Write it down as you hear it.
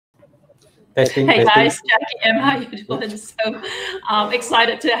Testing, hey testing. guys, Jackie M, how you doing? So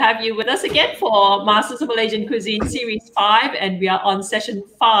excited to have you with us again for Masters of Malaysian Cuisine Series 5, and we are on session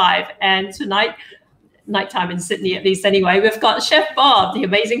 5. And tonight, nighttime in Sydney at least anyway, we've got Chef Bob, the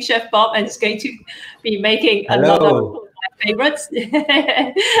amazing Chef Bob, and he's going to be making another of my favorites.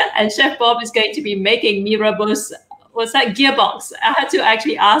 And Chef Bob is going to be making Mee Rebus, what's that, gearbox. I had to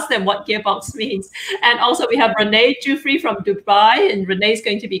actually ask them what gearbox means. And also we have Renee Jufrey from Dubai, and Renee is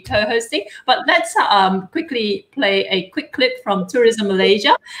going to be co-hosting. But let's quickly play a quick clip from Tourism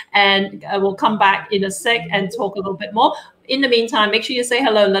Malaysia, and we'll come back in a sec and talk a little bit more. In the meantime, make sure you say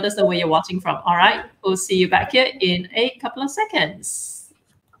hello and let us know where you're watching from. All right, we'll see you back here in a couple of seconds.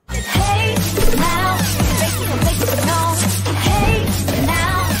 Hey, now,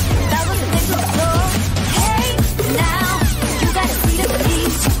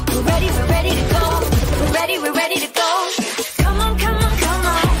 we're ready to go. We're ready to go. Come on.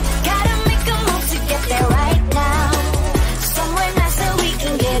 Gotta make a move to get there right now. Somewhere nice so we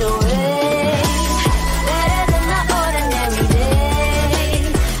can get away. Better than the ordinary day.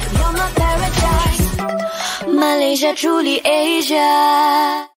 You're my paradise. Malaysia, truly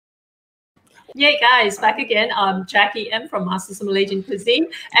Asia. Yay guys, back again. I'm Jackie M from Masters of Malaysian Cuisine.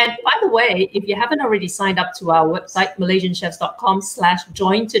 And by the way, if you haven't already signed up to our website,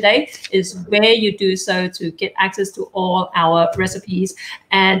 malaysianchefs.com/join today is where you do so to get access to all our recipes.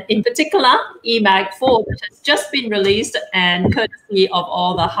 And in particular, eMag 4, which has just been released, and courtesy of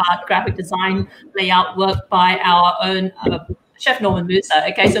all the hard graphic design layout work by our own Chef Norman Musa.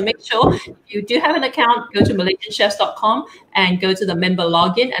 Okay, so make sure if you do have an account, go to malaysianchefs.com and go to the member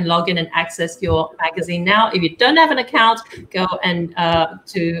login and log in and access your magazine now. If you don't have an account, go and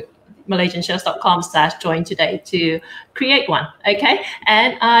to malaysianchefs.com/join today to create one. Okay,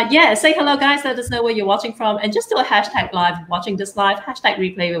 and yeah, say hello guys, let us know where you're watching from, and just do a hashtag live watching this live, hashtag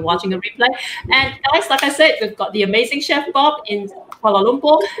replay, we're watching a replay. And guys, like I said, we've got the amazing Chef Bob in Kuala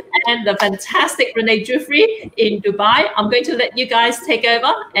Lumpur and the fantastic Renee Jufrey in Dubai. I'm going to let you guys take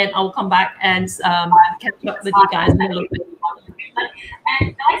over, and I'll come back and catch up with you guys in a little bit.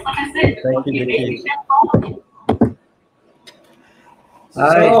 And guys, like I said, thank you, Vicky.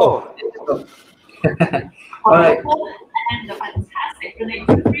 Hi. So, all right. And the fantastic Renee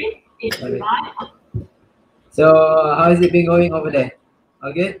Jufrey in Dubai. So, how has it been going over there?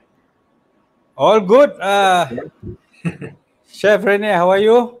 All good? All good. Chef Rene, how are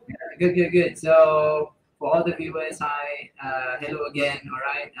you? Good. So, for all the viewers, hi, hello again. All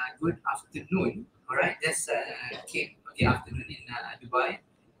right, good afternoon. All right, that's afternoon in Dubai.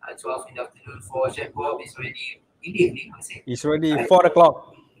 12 in the afternoon for Chef Bob. It's already in the evening, I say. It's already 4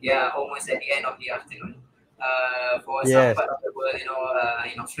 o'clock. Yeah, almost at the end of the afternoon. For Yes. some part of the world,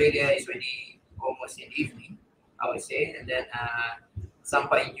 in Australia, it's already almost in the evening, I would say. And then some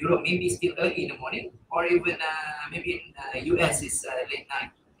part in Europe, maybe still early in the morning, or even maybe in US is late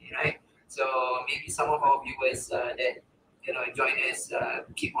night, right? So maybe some of our viewers that join us,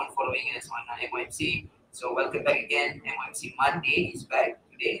 keep on following us on MOMC. So welcome back again. MOMC Monday is back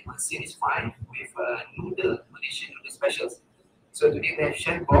today on Series 5 with Malaysian noodle specials. So today we have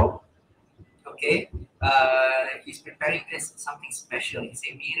Chef Bob. Okay, he's preparing this something special. It's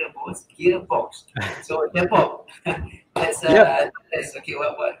a Mee Rebus Gearbox. So Chef Bob, let's okay.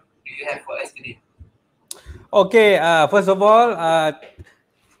 What do you have for us today? Okay, first of all,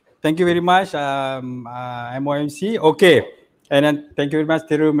 thank you very much, MOMC. Okay, and then thank you very much,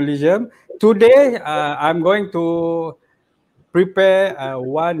 Tourism Malaysia. Today, I'm going to prepare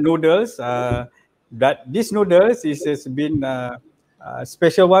one noodles. That this noodles has been a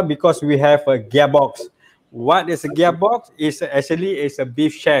special one because we have a gearbox. What is a gearbox? It's actually a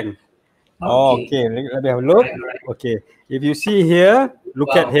beef shank. Okay, let me have a look. Okay, if you see here,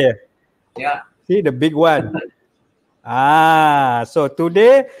 look at here. Yeah. See the big one. So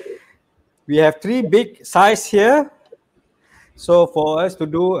today we have 3 big size here. So for us to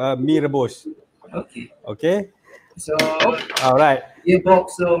do Mee Rebus. Okay. So all right.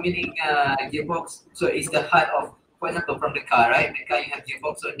 Gearbox. So meaning gearbox. So it's the heart of, for example, from the car, right? The car you have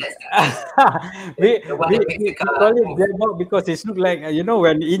gearbox. So that's we call it gearbox because it looks like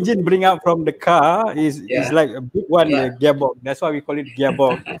when the engine bring out from the car is like a big one, gearbox. That's why we call it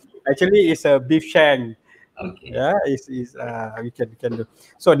gearbox. Actually, it's a beef shank. Okay. Yeah, we can do.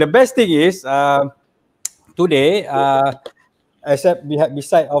 So the best thing is today, except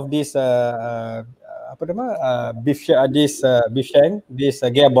beside of this beef shank, this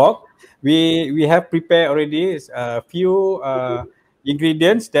gearbox, we have prepared already a few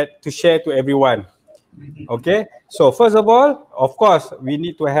ingredients that to share to everyone. Okay, so first of all, of course, we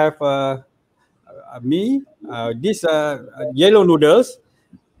need to have these yellow noodles.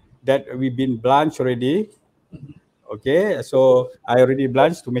 that we've been blanched already. Okay, so I already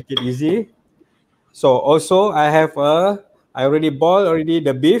blanched to make it easy. So also I already boiled already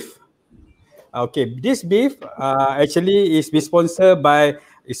the beef. Okay, this beef actually is sponsored by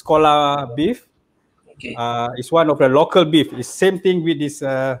Iskola Beef. Okay. It's one of the local beef. It's same thing with this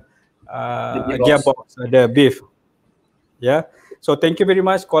gearbox. gearbox, the beef. Yeah. So thank you very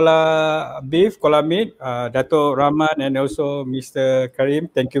much, Kola Beef, Kola Meat, Dato Rahman, and also Mr. Karim.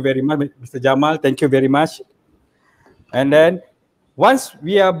 Thank you very much, Mr. Jamal. Thank you very much. And then once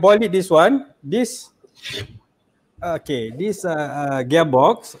we are boiling this one, this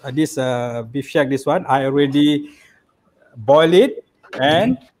gearbox, this beef shack, this one, I already boil it,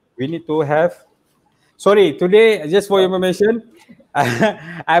 and we need to have. Sorry, today just for your information,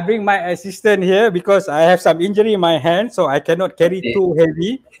 I bring my assistant here because I have some injury in my hand, so I cannot carry too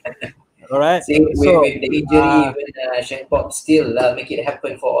heavy. All right. See, So with the injury, even Shen Pop still make it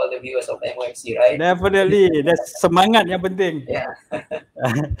happen for all the viewers of MOMC, right? Definitely, that's semangat yang penting. Yeah.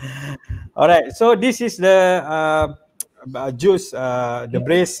 All right. So this is the juice, the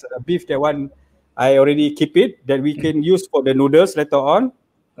braised beef. That one I already keep it that we can use for the noodles later on.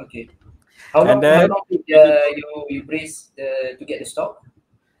 Okay. How long did you braise to get the stock?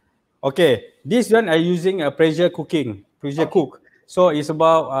 Okay, this one I using a pressure cook. So it's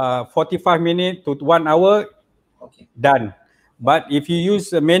about 45 minutes to 1 hour. Okay. Done. But if you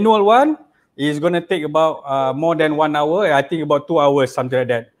use a manual one, it's gonna take about more than 1 hour. I think about 2 hours, something like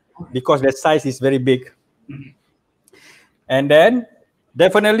that, because the size is very big. And then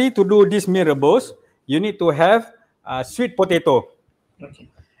definitely to do this mee rebus, you need to have sweet potato. Okay.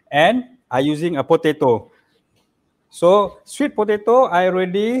 And I using a potato. So sweet potato, I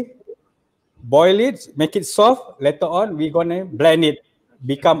already boil it, make it soft. Later on, we're gonna blend it,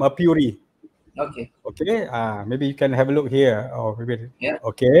 become a puree. Okay. Okay. Maybe you can have a look here. Or maybe. Yeah.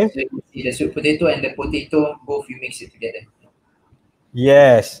 Okay. So you see the sweet potato and the potato, both you mix it together.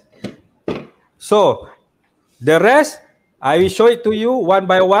 Yes. So the rest, I will show it to you one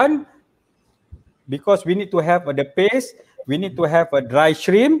by one, because we need to have the paste. We need to have a dry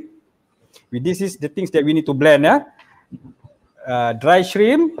shrimp. This is the things that we need to blend. Dry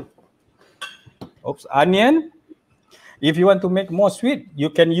shrimp. Onion. If you want to make more sweet, you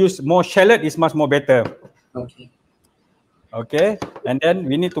can use more shallot. It's much more better. Okay. Okay. And then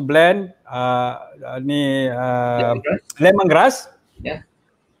we need to blend lemongrass. Yeah.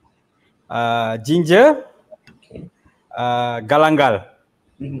 Ginger. Okay. Galangal.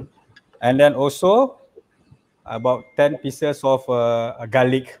 And then also about 10 pieces of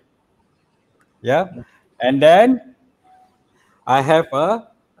garlic. Yeah. And then I have a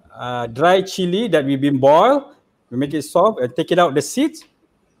dry chili that we've been boiled. We make it soft and take it out the seeds,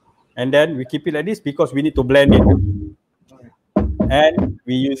 and then we keep it like this because we need to blend it. And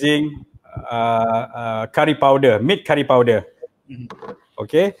we're using curry powder, meat curry powder.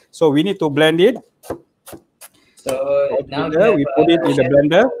 Okay, so we need to blend it. So now we put it in the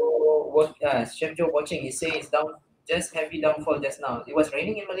blender. Chef Joe watching, he says down, just heavy downfall just now. It was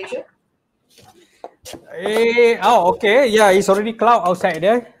raining in Malaysia? Okay. Yeah, it's already cloud outside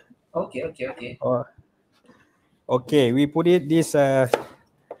there. Okay. Okay, we put it this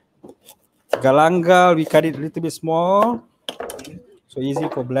galangal. We cut it a little bit small, so easy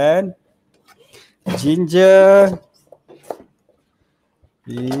for blend. Ginger,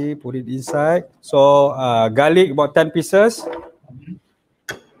 we put it inside. So garlic about 10 pieces,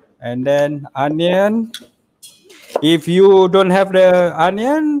 and then onion. If you don't have the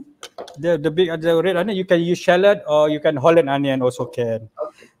onion, the red onion, you can use shallot or you can Holland onion also can.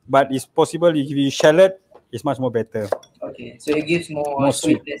 Okay. But it's possible if you use shallot, it's much more better. Okay, so it gives more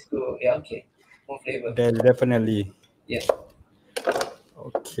sweetness to, okay, more flavor. Definitely. Yeah.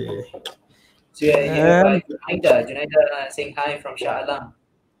 Okay. So Junaida saying hi from Shah Alam.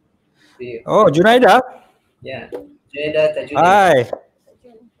 Oh, Junaida. Yeah, Junaida Tajuddin. Hi.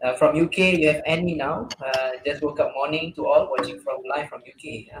 From UK, you have Annie now. Just woke up morning to all watching live from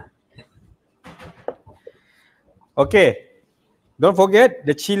UK. Okay. Don't forget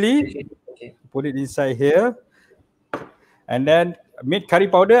the chili. Okay. Put it inside here. And then meat curry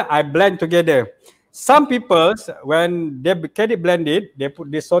powder, I blend together. Some people, when they get it blended,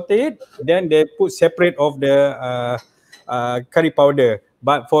 they saute it, then they put separate of the curry powder.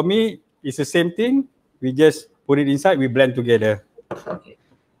 But for me, it's the same thing. We just put it inside, we blend together.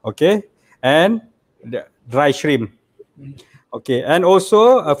 Okay, and the dry shrimp. Okay, and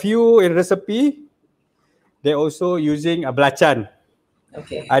also a few in recipe, they also using a belacan.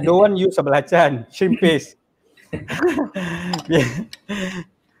 Okay. I don't want to use a belacan, shrimp paste.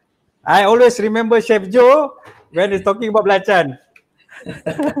 I always remember Chef Joe when he's talking about belacan.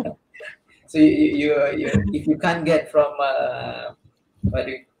 So you if you can't get from what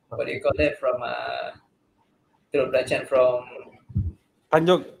do you call it, from Teluk Belacan, from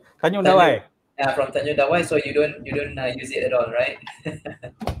Tanjung Tanjung, Dawai. from Tanjung Dawai, so you don't use it at all, right?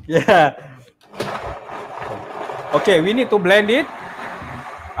 Yeah. Okay, we need to blend it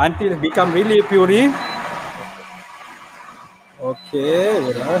until it become really puree. Okay,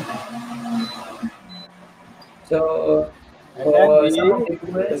 So and then for we some of the can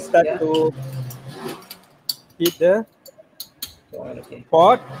viewers, start yeah. to heat the Okay.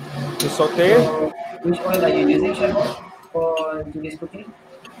 pot to saute. So which oil are you using, Chef Bob, for today's cooking?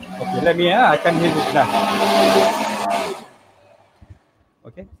 Okay, let me. I can heat it now.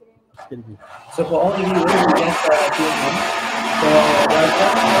 Okay. So for all the viewers who just tuned in, so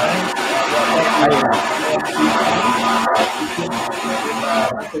welcome, alright. We are back with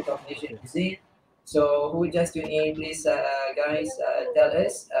Masters of Malaysian Cuisine. So who just tuned in, please guys, tell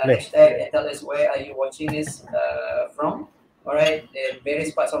us hashtag and tell us where are you watching this from. Alright, in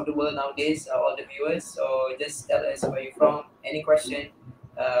various parts of the world nowadays, all the viewers. So just tell us where you're from. Any question,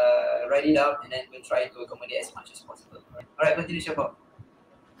 write it out, and then we'll try to accommodate as much as possible. Alright, continue, Chef Bob.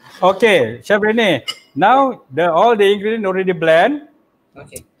 Okay, Chef Rene. Now all the ingredients already blend.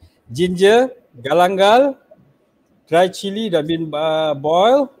 Okay. Ginger, galangal, dry chili that been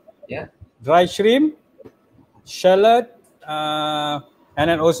boiled, Yeah. dry shrimp, shallot, and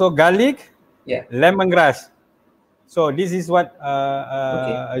then also garlic, Yeah. lemongrass. So this is what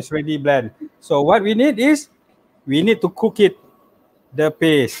is ready blend. So what we need is we need to cook it, the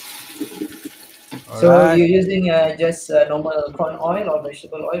paste. So Alright. you're using just normal corn oil or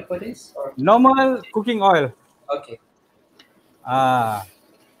vegetable oil for this, or Normal cooking oil. okay?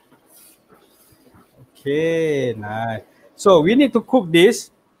 Okay, nice. So we need to cook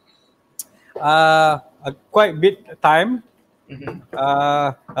this a quite bit time.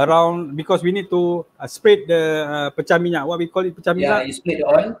 Around, because we need to spread the pecah minyak. What we call it, pecah Yeah, minyak? you split the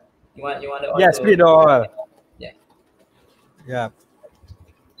oil. You want the oil. Yeah, split the oil. Yeah. Yeah.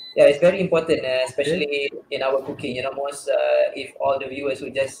 Yeah, it's very important, especially in our cooking. You know, most if all the viewers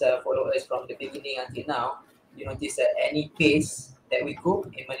who just follow us from the beginning until now, you notice that any paste that we cook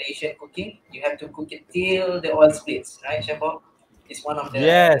in Malaysian cooking, you have to cook it till the oil splits, right, Chef Bob? It's one of the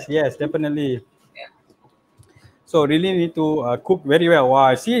Yes, definitely. Yeah. So really need to cook very well.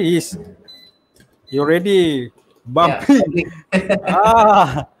 Wow, see, he already bumping.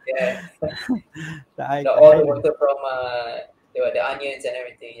 Yeah. Yeah. All the water from the onions and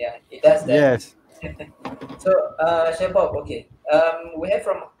everything. Yeah, it does that. Yes. So, Chef Bob, okay. We have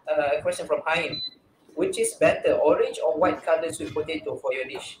a question from Haim. Which is better, orange or white colored sweet potato for your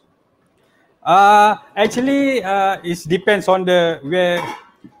dish? Actually, it depends on where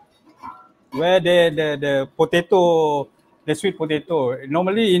the potato, the sweet potato.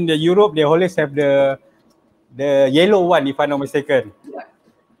 Normally in the Europe, they always have the yellow one, if I'm not mistaken. Yeah.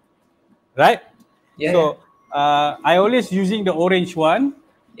 Right? Yeah. So I always using the orange one.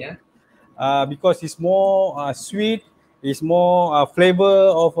 Yeah. Because it's more sweet, it's more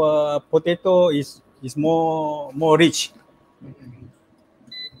flavor of potato is more rich.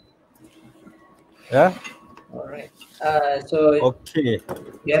 Yeah. All right. So Okay.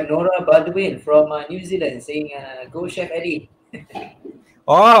 you have Nora Baldwin from New Zealand saying, "Go Chef Eddie."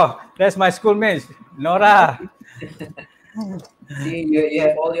 Oh, that's my schoolmate, Nora. See, you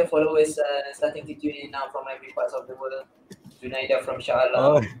have all your followers starting to tune in now from every part of the world. Junaida from Shah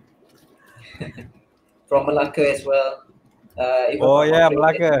Alam. From Malacca as well. Oh yeah,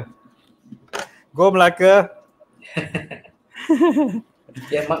 Malacca. Go Malacca.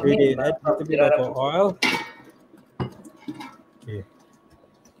 Yeah, We add a little bit of oil. Okay.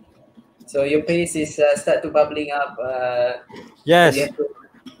 So your paste is start to bubbling up. Yes. So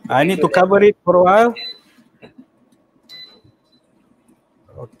I need to cover it for a while.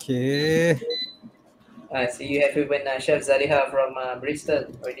 Okay. So you have even Chef Zaliha from Bristol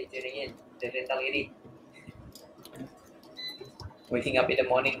already tuning in. The Rendang lady. Waking up in the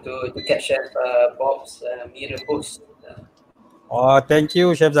morning to catch Chef Bob's Mee Rebus. Oh, thank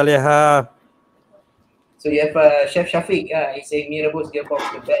you, Chef Zaliha. So you have Chef Shafiq. He's saying Mee Rebus Gearbox,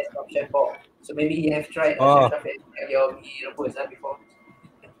 the best of Chef Bob. So maybe you have tried Chef Shafiq your Mee Rebus before.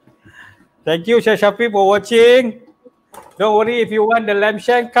 Thank you, Chef Shafiq, for watching. Don't worry, if you want the lamb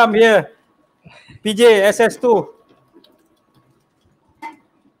shank, come here. PJ SS2.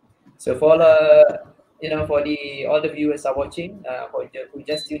 So for for all the viewers are watching, who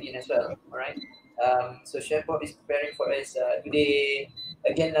just tuned in as well. All right. So Chef Bob is preparing for us today.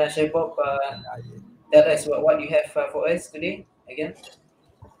 Again, Chef Bob, tell us what you have for us today again.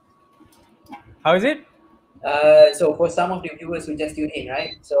 How is it? So for some of the viewers who just tuned in,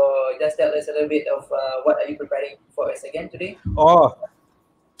 right? So just tell us a little bit of what are you preparing for us again today? Oh,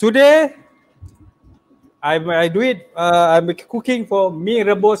 today I do it. I'm cooking for Mee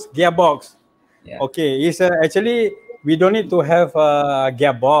Rebus Gearbox. Yeah. Okay, it's actually we don't need to have a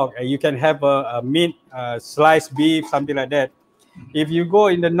gearbox. You can have a meat, sliced beef, something like that. If you go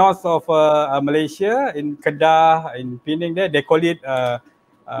in the north of Malaysia, in Kedah, in Penang, there they call it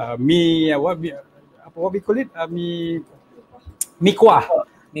mee. What we call it? Mee kuah.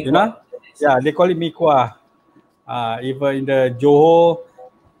 You know? Yeah, they call it mee kuah. Even in the Johor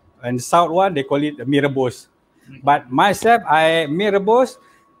and south one, they call it Mee Rebus. But myself, Mee Rebus,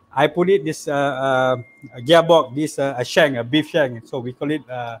 I put it this gearbox, this a shank, a beef shank. So we call it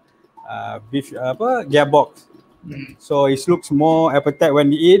beef gearbox. So it looks more appetite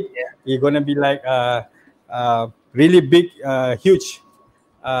when you eat. Yeah. It's gonna be like really big, huge.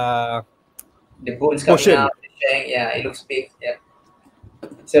 The bones coming Portion. out, the shank, yeah, it looks big. Yeah.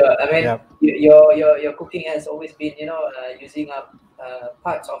 So I mean, Yeah. your cooking has always been, using up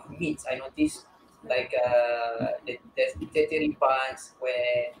parts of meats. I noticed, like there's teteri parts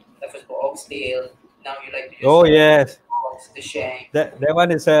where the first for oxtail. Now you like to use Oh yes, the shank. that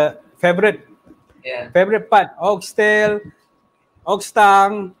one is a favorite Yeah, part. Oxtail, ox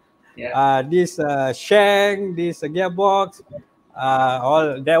tongue, yeah. this shank, this gearbox,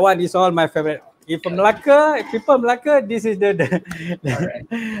 all that one is all my favorite. If Melaka, people Melaka, this is the Alright.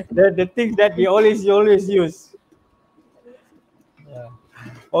 the thing that we always use. Yeah.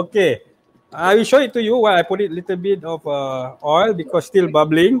 Okay, I will show it to you while I put it little bit of oil because still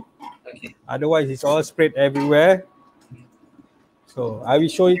bubbling. Okay. Otherwise, it's all spread everywhere. So I will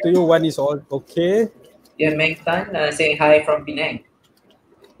show it to you when it's all okay. Yeah, Meng Tan saying hi from Penang.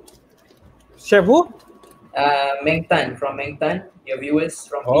 Chef who? Meng Tan from Meng Tan, your viewers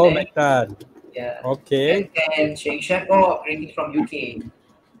from Oh, Penang. Metan. Yeah. Okay. And Sheng Chef, greetings from UK.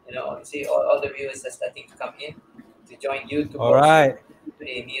 You see all the viewers are starting to come in to join you to All right.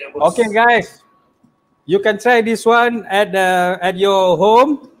 today. Mee Rebus. Okay, guys. You can try this one at your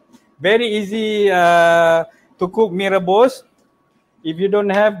home. Very easy to cook Mee Rebus. If you don't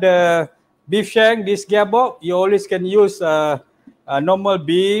have the beef shank, this gearbox, you always can use normal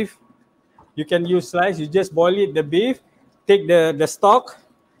beef. You can use slice. You just boil it, the beef, take the stock,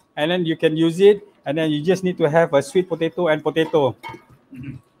 and then you can use it. And then you just need to have a sweet potato and potato.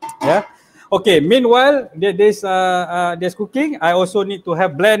 Yeah. Okay. Meanwhile, there's cooking. I also need to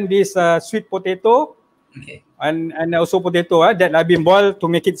have blend this sweet potato Okay. and also potato that I've been boiled to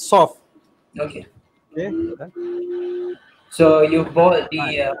make it soft. Okay. Okay. So you boil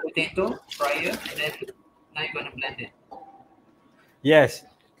the potato prior, and then now you're gonna blend it. Yes.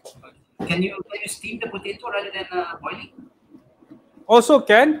 Can you steam the potato rather than boiling? Also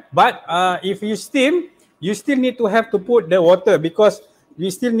can, but if you steam, you still need to have to put the water because you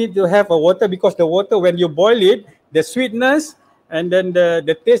still need to have a water because the water when you boil it, the sweetness and then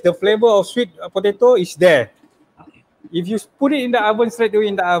the taste, the flavor of sweet potato is there. Okay. If you put it in the oven straight away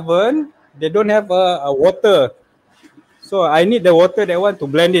in the oven, they don't have a water. So I need the water that one to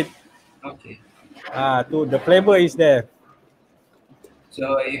blend it. Okay. To the flavor is there.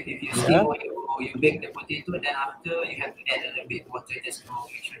 So if you steam or you bake the potato, then after you have to add a little bit water just to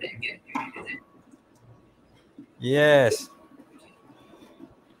make sure that you get it. Yes.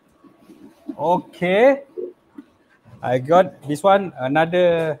 Okay. I got this one.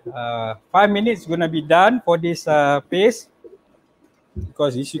 Another 5 minutes gonna be done for this paste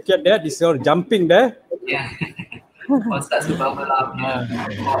because if you get that, it's all jumping there. Yeah. Or starts to bubble up,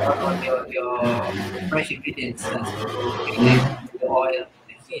 or your fresh ingredients starts to the oil,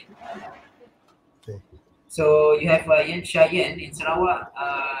 the heat. Okay. So you have Yen Shayen in Sarawak.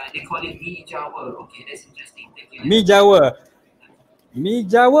 They call it Mee Jawa. Okay, that's interesting. Thank you. Mee Jawa. Mee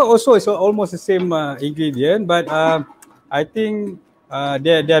Jawa also is almost the same ingredient, but I think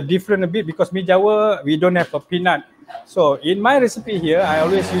they're different a bit because Mee Jawa we don't have a peanut. So in my recipe here, I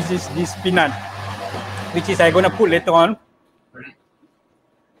always use this peanut, which is I'm gonna put later on.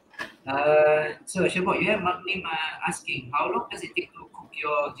 Alright. So Shabo, you have Mark Lim asking, how long does it take to cook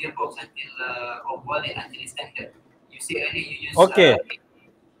your gearbox until or boil it until it's tender? You say earlier you use Okay.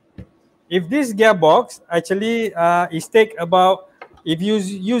 If this gearbox actually is take about, if you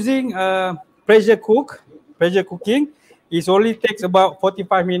using pressure cooking, it only takes about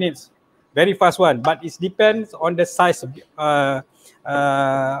 45 minutes. Very fast one, but it depends on the size, how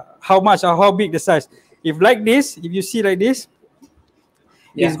much or how big the size. If like this, if you see like this,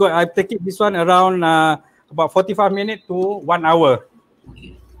 it's good. I take it this one around about 45 minutes to 1 hour.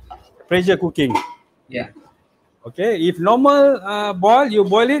 Okay. Pressure cooking. Yeah. Okay, if normal boil, you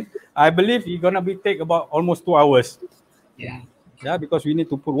boil it, I believe it's gonna be take about almost 2 hours. Yeah. Yeah, because we need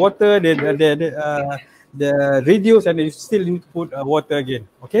to put water, the reduce, and you still need to put water again.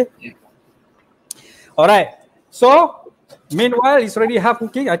 Okay. Yeah. All right. So meanwhile, it's already half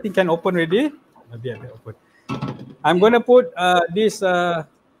cooking. I think can open already. Maybe I can open. I'm gonna put this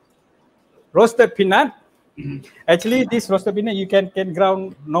roasted peanut. Mhm. Actually, this roasted peanut you can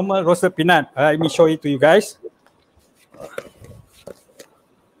ground normal roasted peanut. Let me show it to you guys.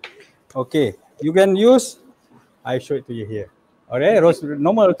 Okay, you can use. I show it to you here. Alright, roast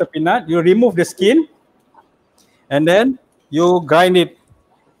normal roasted peanut. You remove the skin, and then you grind it.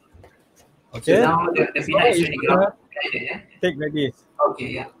 So Okay. now the So peanut is it's ready gonna grounded, yeah? take like this. Okay,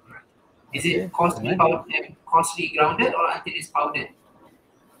 yeah. Right. Is Okay, it coarsely grounded or until it's powdered?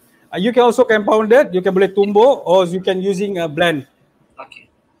 You can also pound it. You can boleh tumbuk, or you can using a blend. Okay.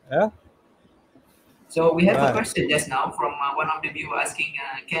 Yeah. So we have a Right. question just now from one of the viewers asking,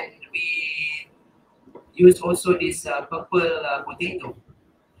 can we use also this purple potato?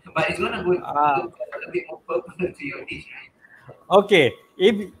 But it's gonna look a bit more purple to your dish, right? Okay.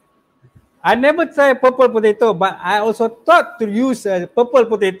 If I never try purple potato, but I also thought to use purple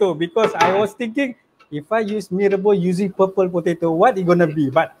potato because I was thinking if I use Mee Rebus using purple potato, what it gonna be?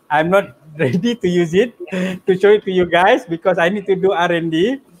 But I'm not ready to use it to show it to you guys because I need to do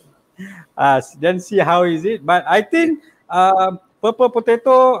R&D. Then see how is it. But I think purple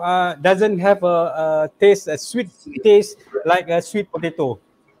potato doesn't have a taste, a sweet taste like a sweet potato.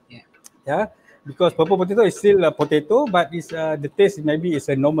 Yeah. Yeah, because purple potato is still a potato, but it's the taste maybe is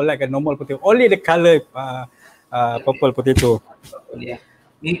a normal like a normal potato. Only the color purple potato. Yeah.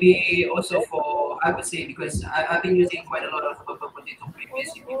 Maybe also for, I would say, because I've been using quite a lot of purple potato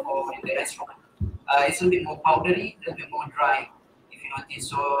previously before in the restaurant. It's a little bit more powdery, a little bit more dry, if you notice.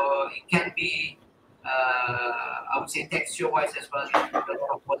 So it can be, I would say, texture-wise as well. A lot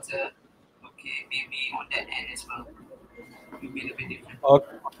of water. Okay, maybe on that end as well. It will be a little bit different.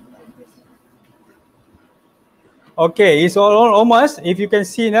 Okay, it's all almost. If you can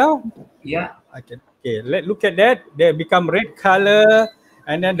see now, Yeah. I can. Okay, look at that. They become red color,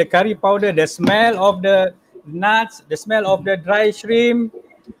 and then the curry powder, the smell of the nuts, the smell of the dry shrimp,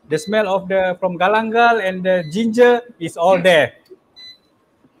 the smell of the from galangal and the ginger is all there.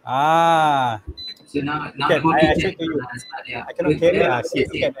 So now Okay, the more I detail. show to you. Yeah. I cannot carry. See,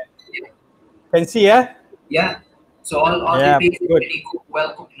 Yes, look at yeah. that. Can see, yeah? Yeah. So all Yeah, the base is good. really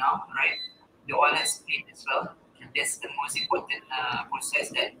well cooked now, right? The oil has split as well. And that's the most important process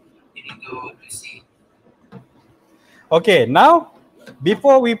that you need to see. Okay, now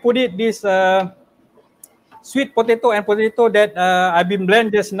before we put it this sweet potato and potato that I've been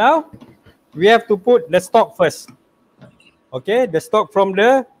blend just now, we have to put the stock first. Okay, the stock from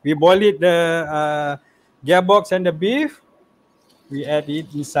we boil it the gearbox and the beef. We add it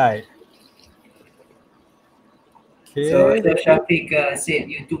inside. Okay. So Chef Shafiq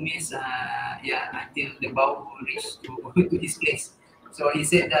said you 2 minutes, until the bow reached to this place. So he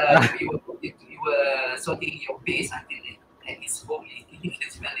said you were sorting your base until it is full. You can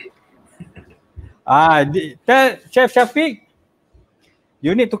smell it. Tell Chef Shafiq,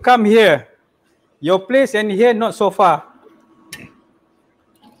 you need to come here. Your place and here not so far.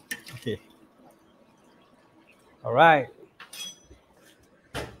 Okay. All right.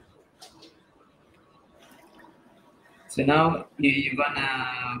 So now you're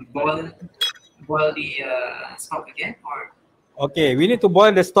gonna boil the stock again, or Okay, we need to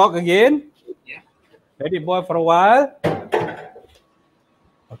boil the stock again. yeah. Let it boil for a while.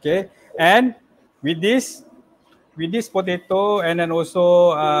 Okay, and with this potato and then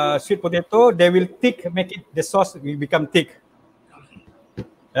also sweet potato, they will thick, make it the sauce will become thick. Okay.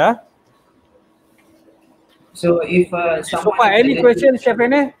 Yeah. So if So someone far, any question, Chef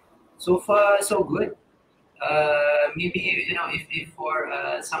Rene? so far so good. Maybe if for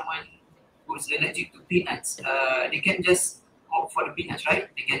someone who's allergic to peanuts, they can just opt for the peanuts, right?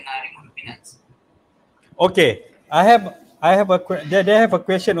 They can remove the peanuts. Okay, I have they have a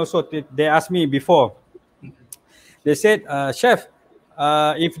question also. They asked me before. They said, Chef,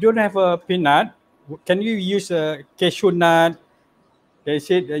 if you don't have a peanut, can you use a cashew nut? They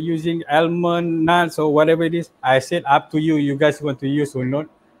said using almond nuts or whatever it is. I said up to you. You guys want to use or not?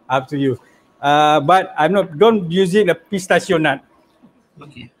 Up to you. But I'm not. Don't use it a pistachio nut.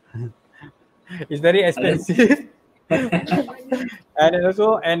 Okay. It's very expensive. and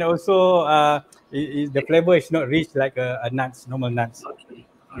also the flavor is not rich like a nuts, normal nuts. Okay.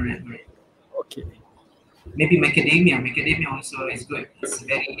 All right. Okay. Maybe macadamia. Macadamia also is good. It's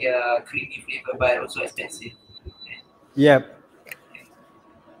very creamy flavor, but also expensive. Yep.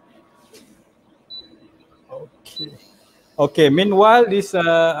 Okay. Meanwhile, this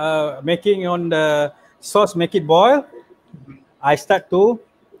making on the sauce, make it boil. I start to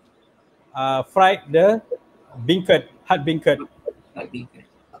fry the beancurd, hard beancurd. Hard beancurd.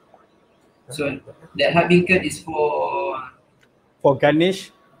 So that hard beancurd is for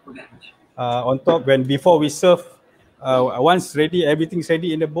garnish. garnish. On top, before we serve, once ready, everything's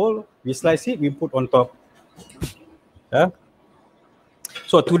ready in the bowl, we slice it, we put on top. Yeah.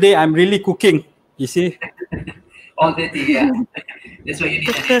 So today I'm really cooking. You see. All dirty, yeah. That's why you need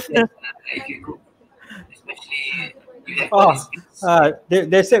an expert if you cook, especially you have all these skills.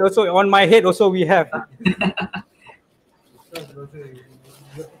 They said also on my head also we have.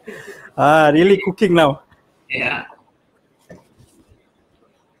 Really cooking now. Yeah.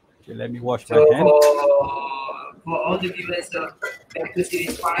 Okay, let me wash So my hand. for all the viewers, back to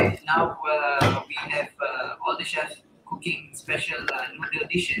series 5. Now we have all the chefs cooking special noodle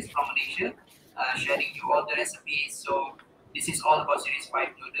dishes from Malaysia, sharing you all the recipes. So this is all about series 5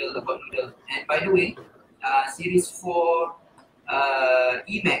 noodle. And by the way, series 4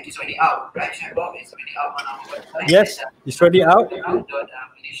 EMAC is already out, right? Chef Bob is already out on our website. Yes, it's already out.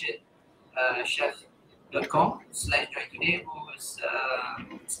 Malaysianchefs.com/join today, who is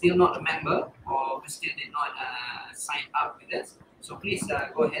still not a member or who still did not sign up with us. So please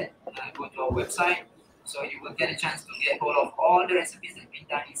go ahead, go to our website, so you will get a chance to get hold of all the recipes that have been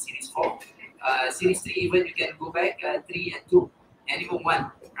done in series 4. Series 3, even you can go back 3 and 2 and even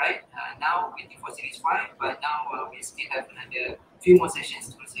 1, right? Now waiting for series 5, but now we still have another few more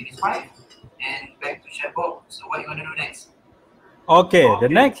sessions for series 5 and back to Chef Bob. So what are you going to do next? Okay, the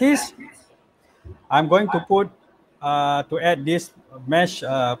next is I'm going to put to add this mashed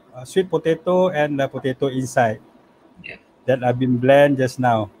sweet potato and the potato inside. Yeah. That have been blend just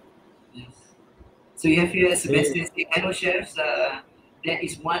now. Yes. So you have here Sebastian saying, hello chefs, that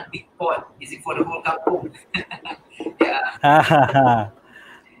is one big pot. Is it for the whole kampung? Yeah.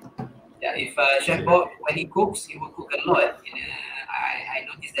 Yeah, if Chef Bob, when he cooks, he will cook a lot. I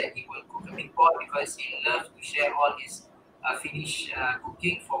noticed that he will cook a big pot because he loves to share all his finished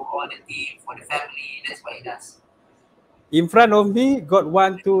cooking for all the team, for the family. That's what he does. In front of me, got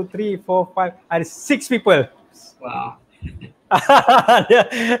 1, 2, 3, 4, 5, and 6 people. Wow.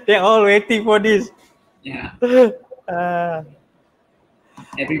 They're all waiting for this. Yeah. Uh,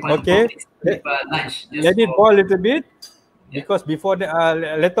 Everyone okay. with lunch. Let it boil a little bit, because before the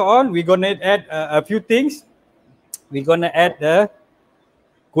later on we're gonna add a few things. We're gonna add the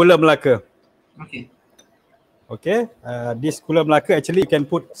gula melaka. Okay. Okay. This gula melaka actually you can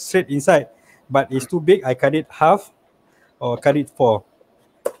put straight inside, but it's too big. I cut it half or cut it 4.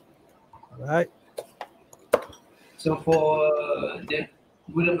 Right. So for the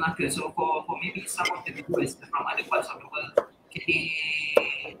gula melaka, so for maybe some of the viewers from other parts of the world, can they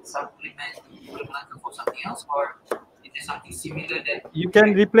supplement gula melaka for something else, or is there something similar that you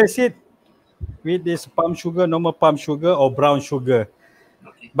can replace it with this palm sugar, normal palm sugar or brown sugar?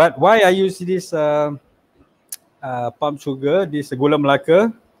 Okay. But why I use this palm sugar, this gula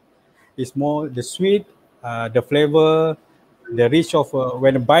melaka, is more the sweet, the flavor, the rich of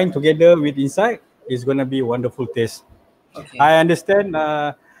when bind together with inside is gonna be wonderful taste. Okay. I understand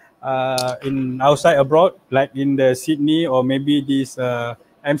in outside abroad, like in the Sydney or maybe this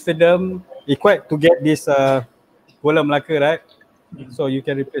Amsterdam, it's quite to get this gula melaka, right? So you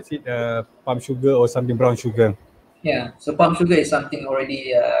can replace it palm sugar or something brown sugar. Yeah, so palm sugar is something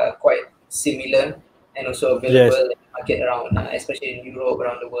already quite similar and also available in the market around, especially in Europe,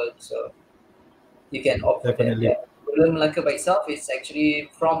 around the world. So you can opt for that. Definitely. Yeah. Gula melaka by itself is actually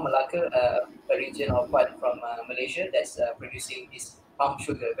from Malacca, a region or part from Malaysia that's producing this palm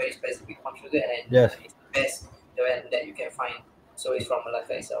sugar, very specific palm sugar, and Yes. it's the best one that you can find. So it's from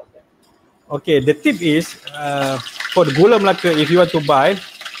Malacca itself. Yeah. Okay, the tip is for the gula melaka, if you want to buy,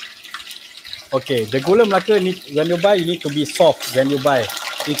 okay, the gula melaka when you buy, you need to be soft when you buy.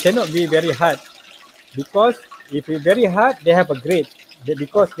 It cannot be very hard, because if it's very hard, they have a grade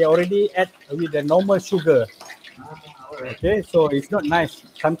because they already add with the normal sugar. Alright. Okay, so it's not nice.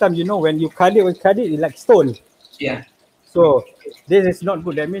 Sometimes when you cut it, it's like stone. Yeah. So this is not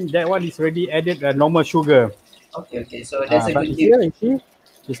good. I mean that one is already added normal sugar. Okay. So that's a But good here, tip. you see,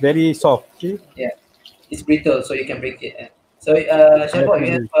 it's very soft. See? Yeah. It's brittle, so you can break it. So Chef Bob,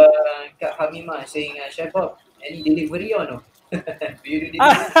 you have Kak Hamima saying, Chef Bob, any delivery or no? Do you do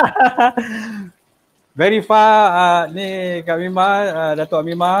delivery? Very far ni Kak Mima, Datuk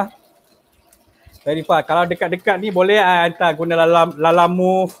Mima. Very far. Kalau dekat-dekat ni boleh hantar guna Lala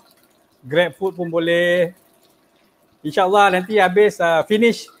Move, Grab Food pun boleh. InsyaAllah nanti habis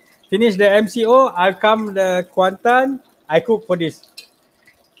finish the MCO, I'll come the Kuantan, I cook for this.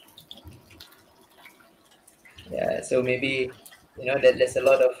 Yeah, so maybe that there's a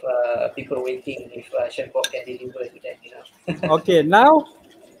lot of people waiting if Chef Bob can deliver to them. Okay, now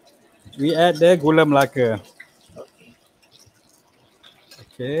we add the gula melaka. Okay.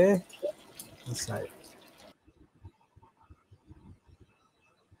 Okay, inside.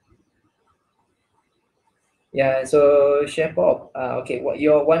 Yeah. So Chef Bob, okay,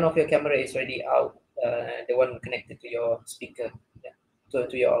 your one of your camera is already out. The one connected to your speaker. Yeah. So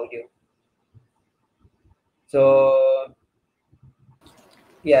to your audio. So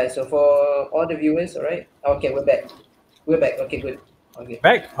yeah. So for all the viewers, all right. Okay, we're back. We're back. Okay, good. Okay.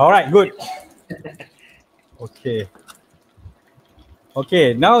 Back. All right, good. Okay.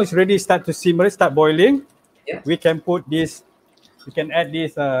 Okay, now it's ready. Start to simmer. Start boiling. Yeah. We can put this. We can add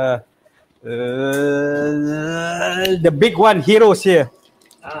this. The big one, heroes here.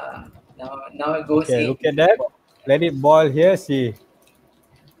 Now it goes Okay, in. look at that. Let it boil here. See.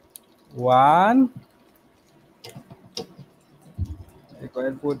 One. We go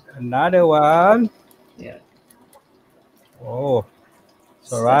and put another one. Yeah. Oh,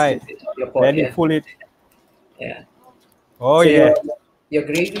 it's all Starts to right. fill up your pot, Let yeah. it pull it. Yeah. Oh So yeah. your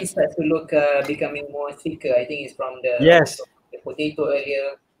gravy starts to look becoming more thicker. I think it's from Yes. the potato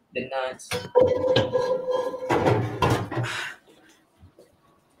earlier, the nuts.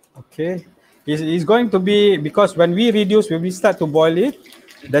 Okay. It's going to be, because when we start to boil it,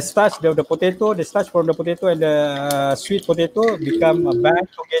 the starch, the potato, the starch from the potato and the sweet potato become band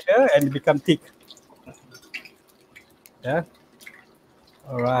together and become thick. Yeah.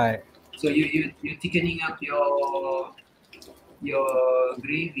 All right. So you're thickening up your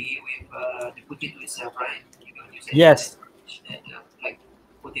gravy with the potato itself, right? You don't use any Yes. like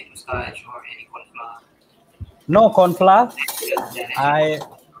potato starch or any corn flour. No corn flour. Yeah,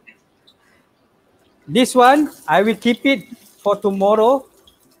 This one I will keep it for tomorrow.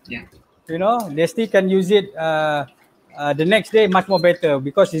 yeah. You know, they still can use it the next day much more better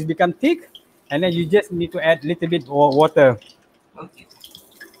because it's become thick, and then you just need to add a little bit water. Okay.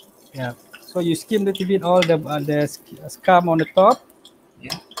 Yeah. So you skim a little bit all the scum on the top.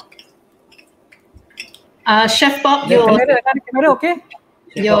 Yeah. Chef Bob, Another camera, okay?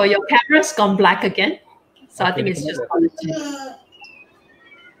 your camera's gone black again. So I Okay, think it's just another. quality.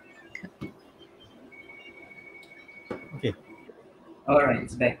 Okay. All right,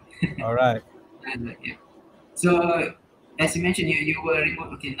 it's back. All right. And, yeah. So as you mentioned, you were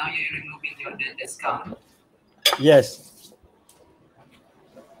removing. Okay, now you're removing the scum. Yes.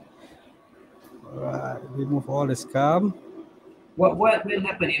 All right. Remove all the scum. What will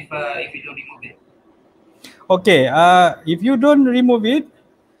happen if you don't remove it? Okay. If you don't remove it,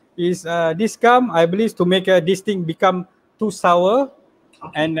 is this scum, I believe, to make this thing become too sour,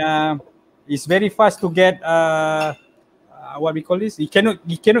 Okay. and it's very fast to get what we call this. You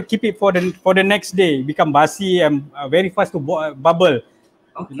cannot keep it for the next day. Become basi and very fast to bubble.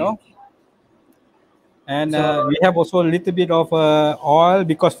 Okay. You know. And So- we have also a little bit of oil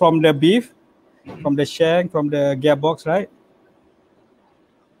because from the beef, from the shank, from the gearbox, right?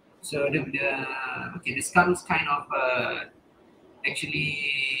 So the scums kind of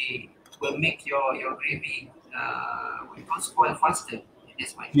actually will make your gravy will spoil faster.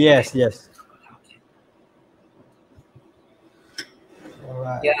 That's why. Yes. Okay. All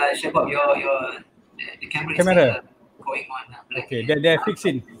right. Yeah, Chef Bob, the camera is Camera. going on black. Okay, they're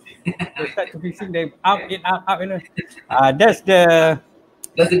fixing. They start to fixing them up. You know. That's the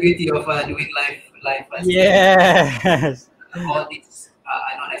That's the beauty of doing live. yes. All these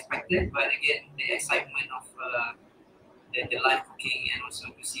are not expected, but again, the excitement of the live cooking and also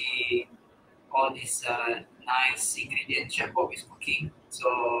to see all these nice ingredients Chef Bob is cooking. So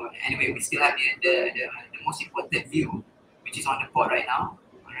anyway, we still have the most important view, which is on the pot right now.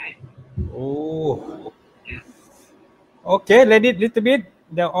 All right. Oh. Yeah. Okay, let it little bit.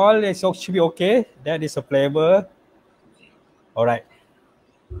 The oil should be okay. That is a flavor. All right.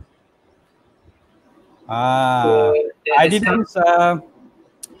 So I didn't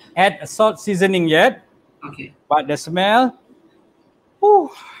add salt seasoning yet, Okay. but the smell.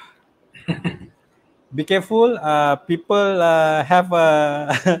 Whew. Be careful. People have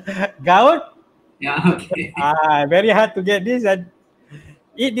gout. Yeah. Okay. Very hard to get this, and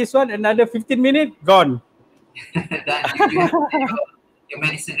eat this one. Another 15 minutes, gone. Done. You have your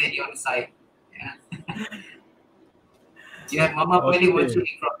medicine ready on the side. Yeah. You have Mama Peli Okay. watching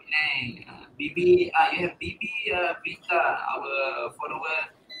from Penang. Bibi, you have Bibi Vita, our follower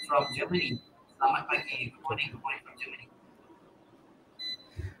from Germany. Selamat pagi. Good morning from Germany.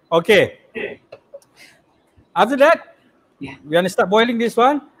 Okay. After that, Yeah. we want to start boiling this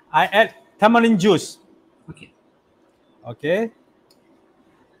one. I add tamarind juice. Okay. Okay.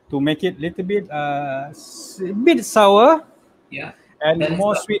 to make it little bit bit sour Yeah. and That is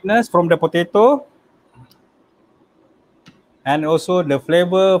more what- sweetness from the potato, and also the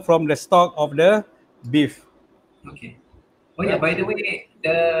flavor from the stock of the beef. Okay. Oh yeah. By the way,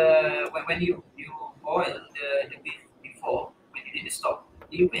 when you boil the beef before, when you did the stock,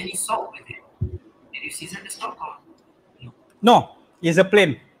 do you put any salt with it? Did you season the stock or no? No, it's a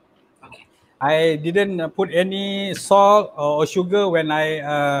plain. Okay. I didn't put any salt or sugar when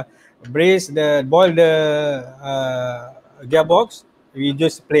I boil the gearbox. We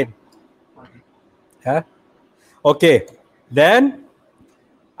just plain. Okay. Yeah. Okay. Then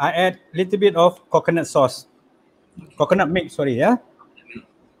I add little bit of coconut sauce, coconut milk. Sorry, yeah.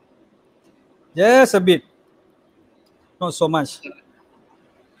 Just a bit, not so much.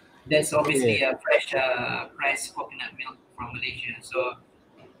 That's obviously Okay. a fresh coconut milk from Malaysia. So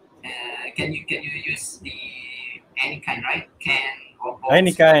can you use the any kind, right? Can or box?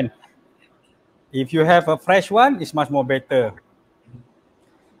 Any kind. If you have a fresh one, it's much more better.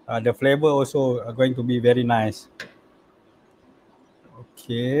 The flavor also are going to be very nice.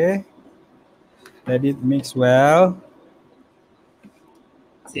 Okay. Let it mix well.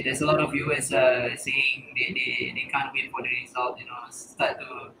 See, there's a lot of viewers saying they can't wait for the result. You know, start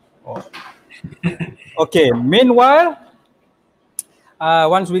to. Oh. Okay. Meanwhile,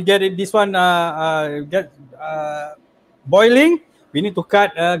 once we get it, this one get boiling, we need to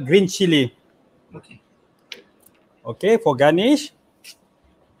cut green chili. Okay. Okay, for garnish.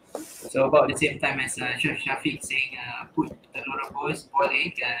 So about the same time as Chef Shafiq saying, put the Rebus, boiled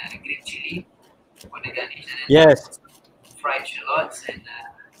egg, green chili for the garnish, and then Yes, fried shallots and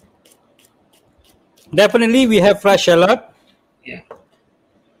definitely we have fresh shallot, yeah.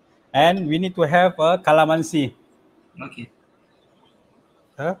 and we need to have a calamansi. Okay.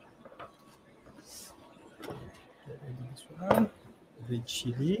 Huh? This one, green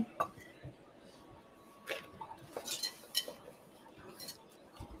chili.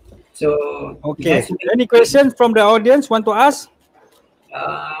 So Okay. it has to be- Any questions from the audience want to ask?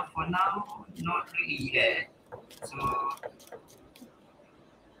 For now, not really yet. So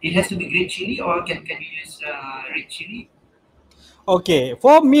it has to be green chili, or can you use red chili? Okay,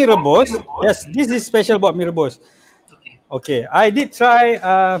 for Mee Rebus, yes, this is special about Mee Rebus. Okay. Okay, I did try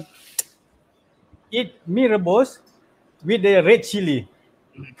eat Mee Rebus with the red chili.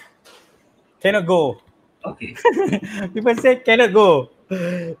 Cannot go. Okay. People say cannot go.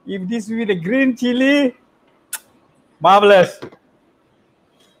 If this with the green chili, marvelous.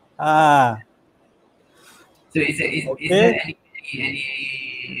 So is there any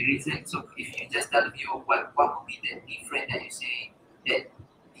reason? So if you just tell the viewer what would be the difference that you say that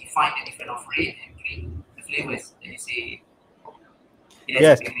define the difference of red and green, the flavors that you say. it has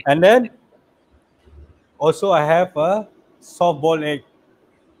Yes, to be- and then also I have a soft boiled egg,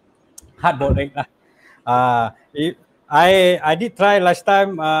 hard boiled egg lah. I did try last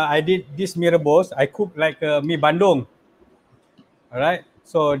time. I did this Mee Rebus. I cook like mee bandung. All right.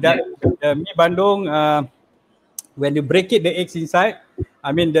 So that the mee bandung, when you break it, the eggs inside.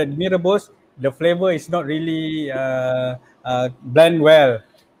 I mean the Mee Rebus, the flavor is not really blend well.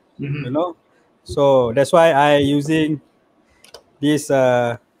 Mhm. You know. So that's why I using this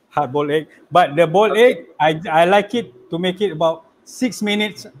hard boiled egg. But the boiled egg, I like it to make it about 6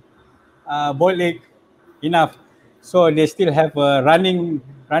 minutes. Boiled egg enough, so they still have running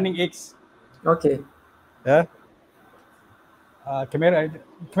eggs. Okay. Yeah. Camera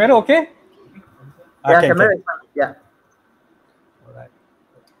okay? Yeah, Can. camera is fine. Yeah. All right.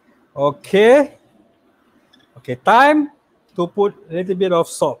 Okay. Okay. Time to put a little bit of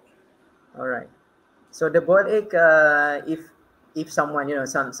salt. All right. So the boiled egg, if someone,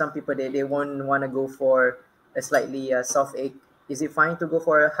 some people they won't want to go for a slightly soft egg, is it fine to go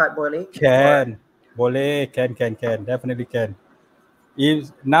for a hard boiled egg? Can. Boleh. Can. Definitely can.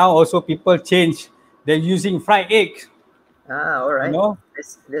 If now also people change, they're using fried egg. All right. You know?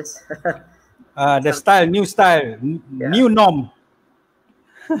 This The style, new style, new norm.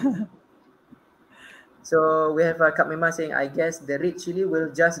 So we have Kak Mema saying, I guess the red chili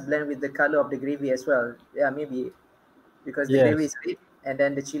will just blend with the color of the gravy as well. Yeah, maybe because the gravy is red and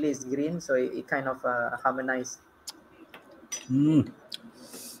then the chili is green, so it kind of harmonize.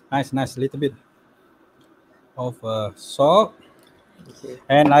 Nice. Little bit of salt. Okay.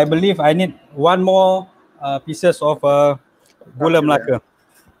 And I believe I need one more pieces of gula melaka.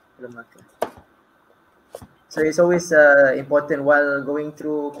 So it's always important while going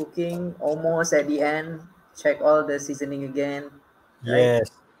through cooking, almost at the end, check all the seasoning again. Right?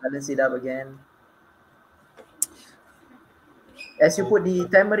 Yes. Balance it up again. As you put the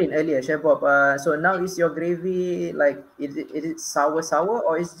tamarind earlier, Chef Bob. So now is your gravy like is it sour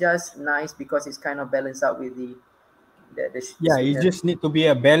or it's just nice because it's kind of balanced out with the Yeah, it sweetness? just need to be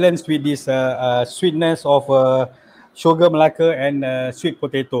a balance with this sweetness of sugar melaka and sweet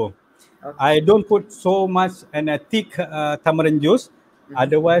potato. Okay. I don't put so much and a thick tamarind juice.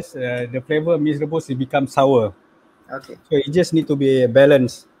 Otherwise, the flavor Mee Rebus it becomes sour. Okay. So it just need to be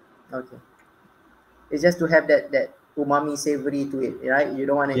balanced. Okay. It's just to have that umami savory to it, right? You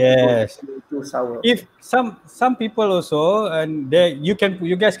don't want it to go Yes. too sour. If some people also and you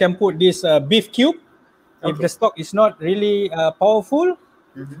guys can put this beef cube. If Okay. the stock is not really powerful,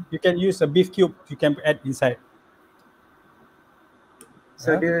 Mm-hmm. you can use a beef cube. You can add inside.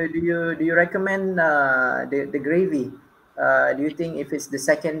 So Yeah. do you recommend the gravy? Do you think if it's the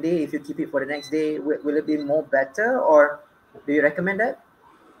second day, if you keep it for the next day, will it be more better, or do you recommend that?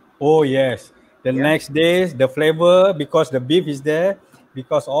 Oh yes. The Yeah. next day, the flavor because the beef is there,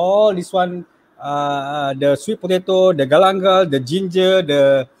 because all this one, the sweet potato, the galangal, the ginger,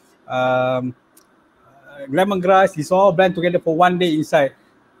 the um, lemongrass is all blend together for one day inside.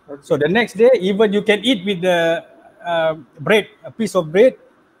 So Okay. the next day, even you can eat with the bread, a piece of bread,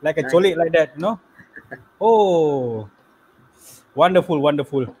 like a Nice. cholik like that, you know. Oh, wonderful,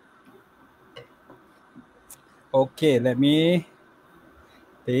 wonderful. Okay, let me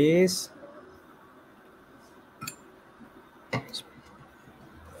taste.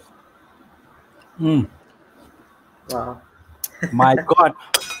 Mm, Wow. my God,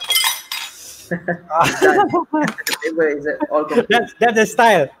 It's done. The flavor is all complete. that's the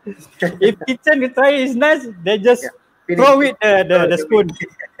style. If kitchen try is nice, they Yeah. just Finish. throw it Oh, the spoon.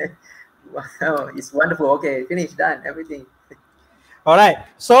 wow, it's wonderful. Okay, finish, done, everything. All right,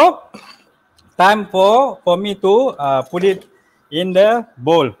 so time for me to put it in the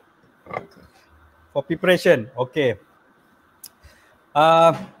bowl for preparation. Okay.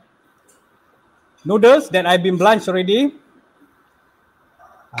 Uh, Noodles that I've been blanched already.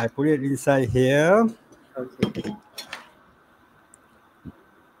 I put it inside here. Okay.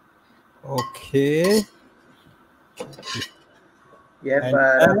 Okay. You have And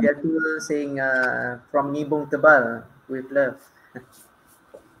Rabiatul saying from Nibong Tebal with love.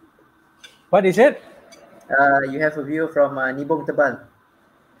 what is it? You have a view from Nibong Tebal.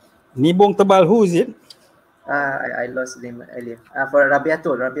 Nibong Tebal, who is it? I lost the name earlier. For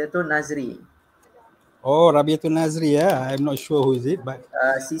Rabiatul Nazri. Oh, Rabiatul Nazri. Yeah, I'm not sure who is it, but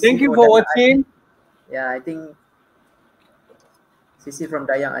CC thank you for for Dayang Adnin. watching. Yeah, I think CC from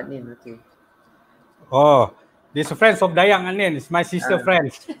Dayang Adnin. Okay. Oh, this is friends of Dayang Anin. It's my sister Ah, friend.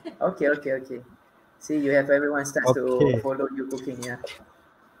 okay. See, you have everyone starts to Okay. follow you cooking. Yeah.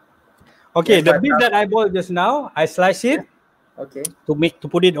 You Okay, have the beef that I boiled just now, I slice yeah. it Okay. to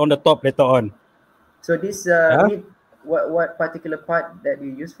put it on the top later on. So this Yeah. meat, what particular part that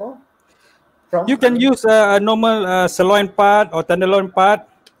you use for? You I can mean, use a normal sirloin part or tenderloin part,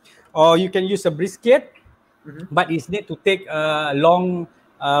 or you can use a brisket, mhm, but it need to take a long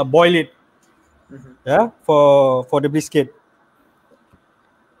boil it. mhm. Yeah, for the brisket.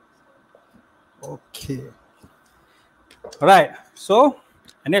 Okay. All right. So,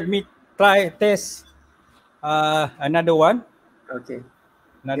 and let me try test another one, Okay.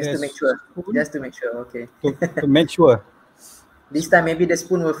 Just another to make sure. spoon Just to make sure. Okay. to make sure. This time maybe the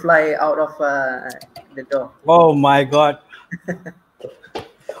spoon will fly out of the door. Oh my God.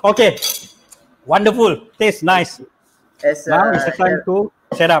 Okay. Wonderful. Tastes nice. Okay. As Now it's the time Chef, to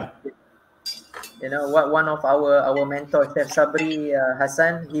set up. you know, what one of our mentor, Chef Sabri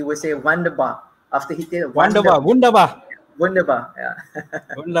Hassan, he would say wunderbar after he did Wunderbar. Wunderbar. wunderbar. Yeah.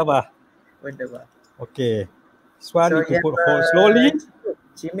 Wunderbar. Wunderbar. Okay. This one So need to you have put hold slowly.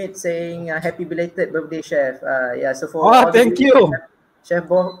 Chimit saying happy belated birthday, Chef. Yeah, so for Oh, all the thank viewers, you. Chef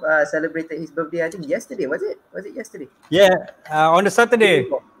Bob celebrated his birthday, I think yesterday, was it? Was it yesterday? Yeah. On the Saturday.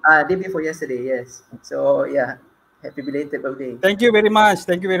 Day before yesterday, yes. So yeah, happy belated birthday. Thank you very much.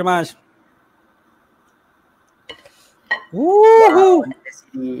 Thank you very much. Wow, Woohoo! let's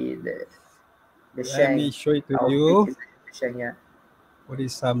see the Let shank. me show it to How big you. is the shank? Yeah. What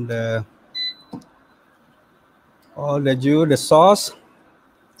is all the juice, the sauce.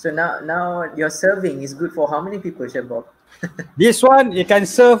 So now your serving is good for how many people, Chef Bob? This one you can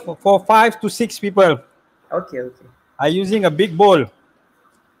serve for 5 to 6 people. Okay. I'm using a big bowl.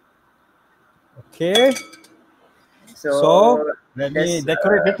 Okay. So So let me that's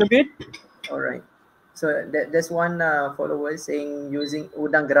decorate a little bit. all right. So there's one follower saying using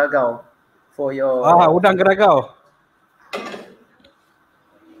udang geragau for your Udang geragau.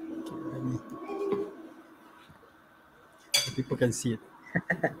 People can see it.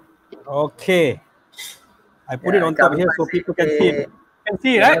 Okay. I put it on top here so people can see. Can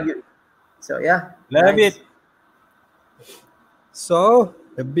see, right? So yeah, love nice. it. So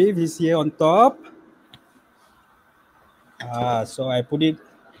the beef is here on top. So I put it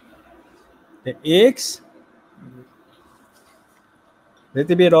the eggs,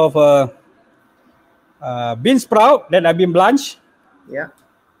 little bit of bean sprout that I've been blanched. Yeah.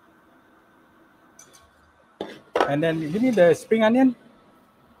 And then give me the spring onion.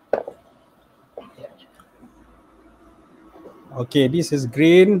 Okay, this is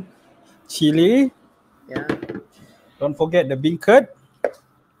green chili. Yeah. Don't forget the beancurd.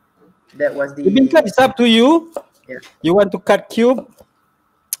 That was the beancurd is up to you. Yeah. You want to cut cube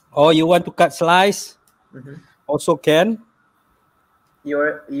or you want to cut slice, also can.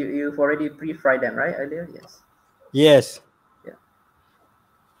 You've already pre-fried them, right? Earlier, yes. Yes.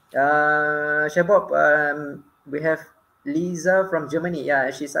 Yeah. Chef Bob, we have Lisa from Germany.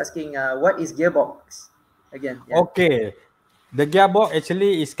 Yeah, she's asking, what is gearbox? Again. Yeah. Okay. The gearbox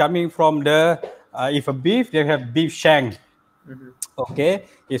actually is coming from the if a beef, they have beef shank. Okay,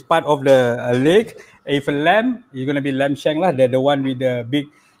 it's part of the leg. If a lamb, it's gonna be lamb shank lah. The one with the big.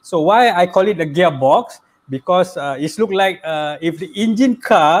 So why I call it the gearbox? Because it look like if the engine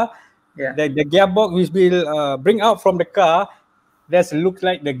car, the gearbox which will bring out from the car, that's look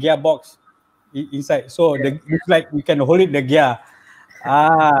like the gearbox inside. So it's like we can hold it the gear.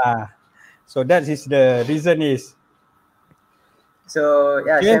 So that is the reason is. So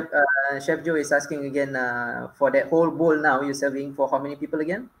yeah, Chef Joe is asking again for that whole bowl now you're serving for how many people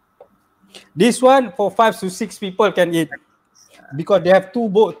again? This one for 5 to 6 people can eat because they have two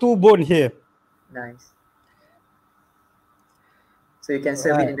bone here. Nice. So you can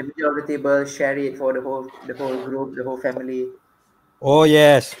serve it in the middle of the table, share it for the whole group, the whole family. Oh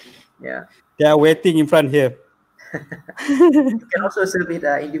yes. Yeah. They are waiting in front here. You can also serve it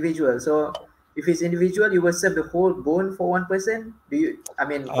individual. So if it's individual, you will serve the whole bone for one person. Do you? I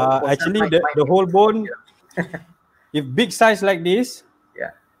mean, actually, the whole bone. If big size like this,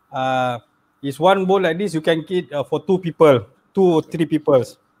 is one bone like this, you can eat for 2 people, 2 or 3 people.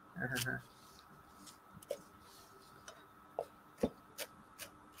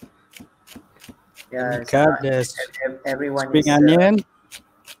 Yeah, everyone spring onion.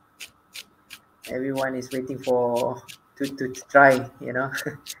 Everyone is waiting for to try. You know,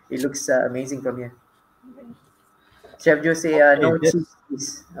 it looks amazing from here. Chef Joe say no cheese,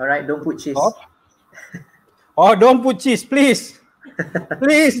 please. All right, don't put cheese. Oh, don't put cheese, please.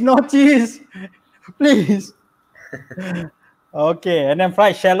 Please, no cheese. Please. Okay, and then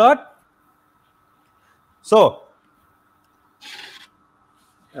fried shallot. So,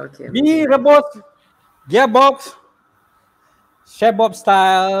 okay. Mee Rebus Gearbox Chef Bob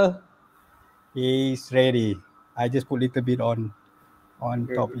style is ready. I just put a little bit on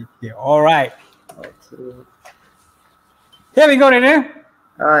top here. All right. Okay. Here we go, Rene.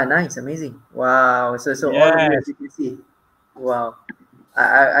 Nice, amazing. Wow. So all of you, as you can see. Wow.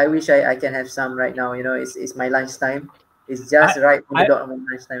 I wish I can have some right now. You know, it's my lunchtime. It's just right on the dot of my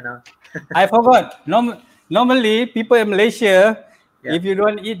lunchtime now. I forgot. Normally, people in Malaysia, if you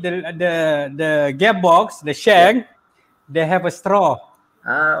don't eat the gearbox, the shank, they have a straw.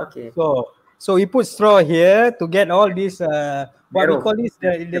 Okay. So we put straw here to get all this what we call this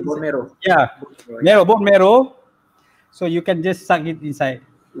the bone marrow. Yeah, bone marrow. So you can just suck it inside.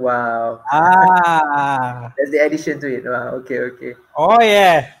 Wow. That's the addition to it. Wow. Okay. Oh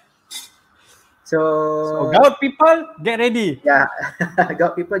yeah. So gout people, get ready. Yeah,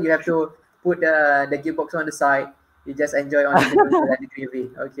 gout people, you have to put the gearbox on the side. You just enjoy on the gravy.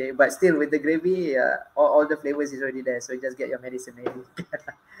 Okay, but still with the gravy, all the flavors is already there. So you just get your medicine ready.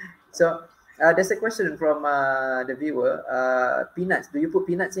 So there's a question from the viewer. Peanuts. Do you put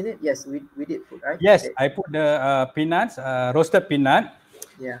peanuts in it? Yes, we did put, right? Yes, I put the peanuts, roasted peanut.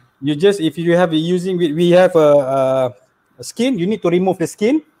 Yeah. You just, if you have we have a skin, you need to remove the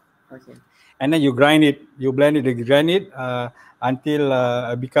skin. Okay. And then you grind it, you blend it, you grind it until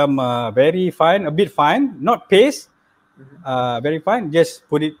become very fine, a bit fine, not paste, very fine. Just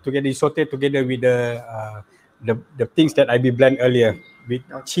put it together, saute together with the things that I blend earlier with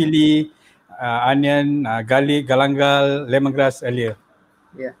chili, onion, garlic, galangal, lemongrass earlier.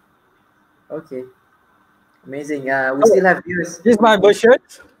 Yeah. Okay. Amazing. We still have viewers. This is my version.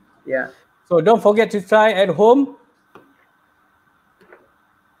 Yeah. So don't forget to try at home.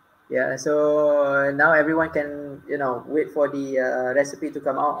 Yeah, so now everyone can, wait for the recipe to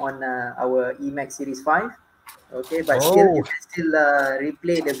come out on our EMAX Series 5. Okay, but still, you can still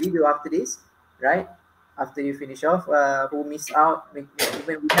replay the video after this, right? After you finish off, who missed out.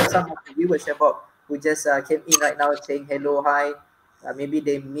 Even we have some of the viewers about who just came in right now saying hello, hi. Maybe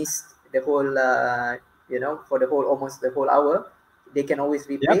they missed the whole, for the almost the whole hour, they can always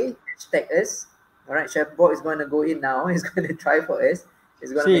replay, hashtag us. All right, Chef Bob is going to go in now. He's going to try for us.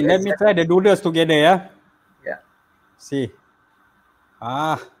 He's going See, let me try the noodles together, yeah? Yeah. See.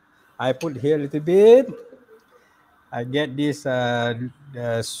 I put here a little bit. I get this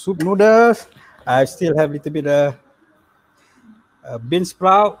soup noodles. I still have a little bit of bean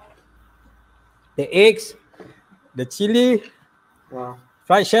sprout, the eggs, the chili,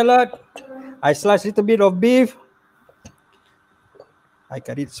 fried shallot. I slice a little bit of beef. I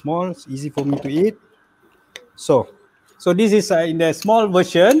cut it small. It's easy for me to eat. So this is in the small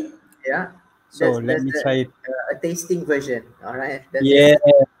version. Yeah. So let me try it. A tasting version. All right.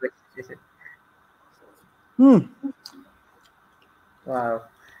 Wow.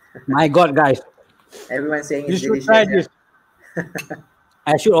 My God, guys. Everyone's saying you it's should delicious. Try this.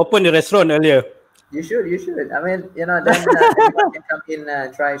 I should open the restaurant earlier. You should. I mean, then everyone can come in,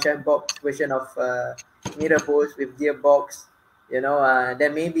 try Chef Bob's version of Mee Rebus with Gearbox.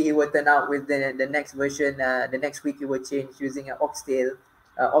 Then maybe he will turn out with the next version. The next week he will change using an oxtail,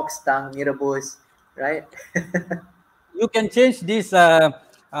 ox tongue Mee Rebus, right? You can change this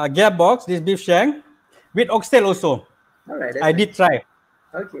gearbox, this beef shank, with oxtail also. All right. I did try.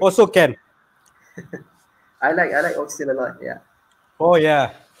 Okay. Also can. I like oxtail a lot. Yeah. Oh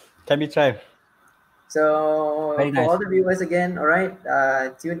yeah, can be tried. So Very nice. For all the viewers again, all right,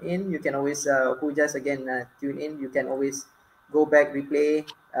 tune in. You can always who just again tune in. You can always go back, replay,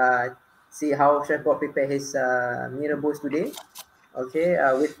 see how Chef Bob prepare his Mee Rebus today. Okay,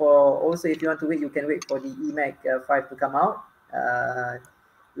 wait for also if you want to wait, you can wait for the EMAC 5 to come out.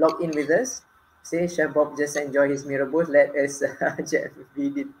 Log in with us. Say Chef Bob just enjoy his Mee Rebus. Let us Jeff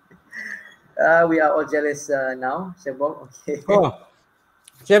feed it. We are all jealous now, Chef Bob. Okay. Oh,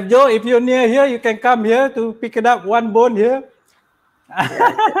 Chef Joe, if you're near here, you can come here to pick it up one bone here.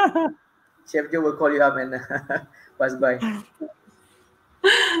 Yeah, Chef Joe will call you up and pass by.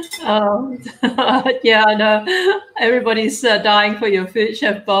 Yeah, I know. Everybody's dying for your food,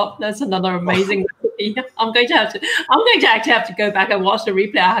 Chef Bob. That's another amazing recipe. I'm going to actually have to go back and watch the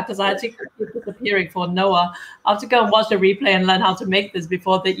replay because I had to keep disappearing for Noah. I have to go and watch the replay and learn how to make this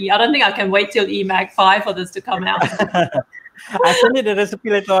before I don't think I can wait till EMAC 5 for this to come out. I send you the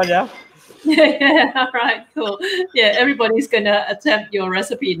recipe later on, yeah? Yeah, all right, cool. Yeah, everybody's gonna attempt your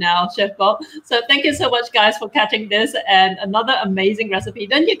recipe now, Chef Bob. So thank you so much, guys, for catching this and another amazing recipe.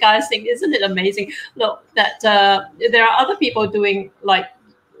 Don't you guys think, isn't it amazing? Look, that there are other people doing like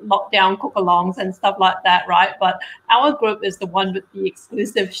lockdown cook-alongs and stuff like that, right? But our group is the one with the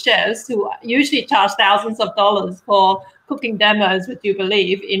exclusive chefs who usually charge thousands of dollars for cooking demos, would you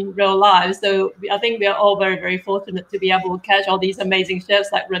believe, in real life. So I think we are all very, very fortunate to be able to catch all these amazing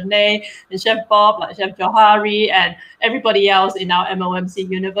chefs like Renee and Chef Bob, like Chef Johari, and everybody else in our MOMC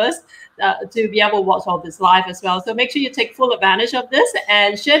universe to be able to watch all this live as well. So make sure you take full advantage of this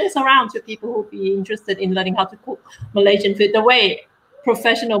and share this around to people who be interested in learning how to cook Malaysian food the way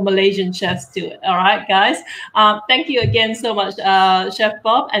professional Malaysian chefs do it. All right, guys. Thank you again so much, Chef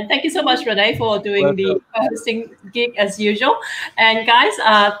Bob, and thank you so much, Renee, for doing the hosting gig as usual. And guys,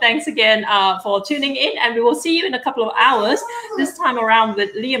 thanks again for tuning in, and we will see you in a couple of hours. This time around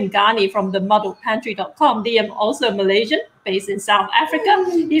with Liam Ghani from the muddledpantry.com. Liam, also Malaysian, based in South Africa.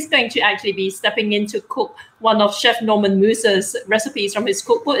 He's going to actually be stepping in to cook one of Chef Norman Musa's recipes from his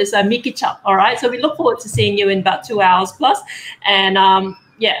cookbook. Is a Mee Kicap. All right, so we look forward to seeing you in about 2 hours plus. And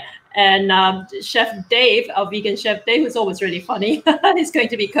Chef Dave, our vegan Chef Dave, who's always really funny, is going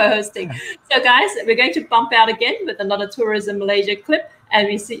to be co-hosting. So guys, we're going to bump out again with another Tourism Malaysia clip, and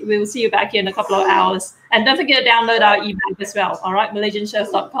we will see you back here in a couple of hours. And don't forget to download our ebook as well. All right,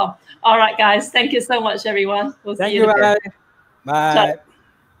 MalaysianChefs.com. All right, guys, thank you so much, everyone. We'll see you again. Bye.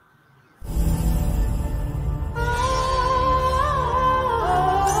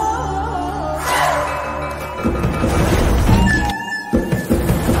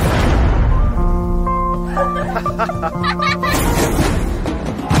 Ha ha ha!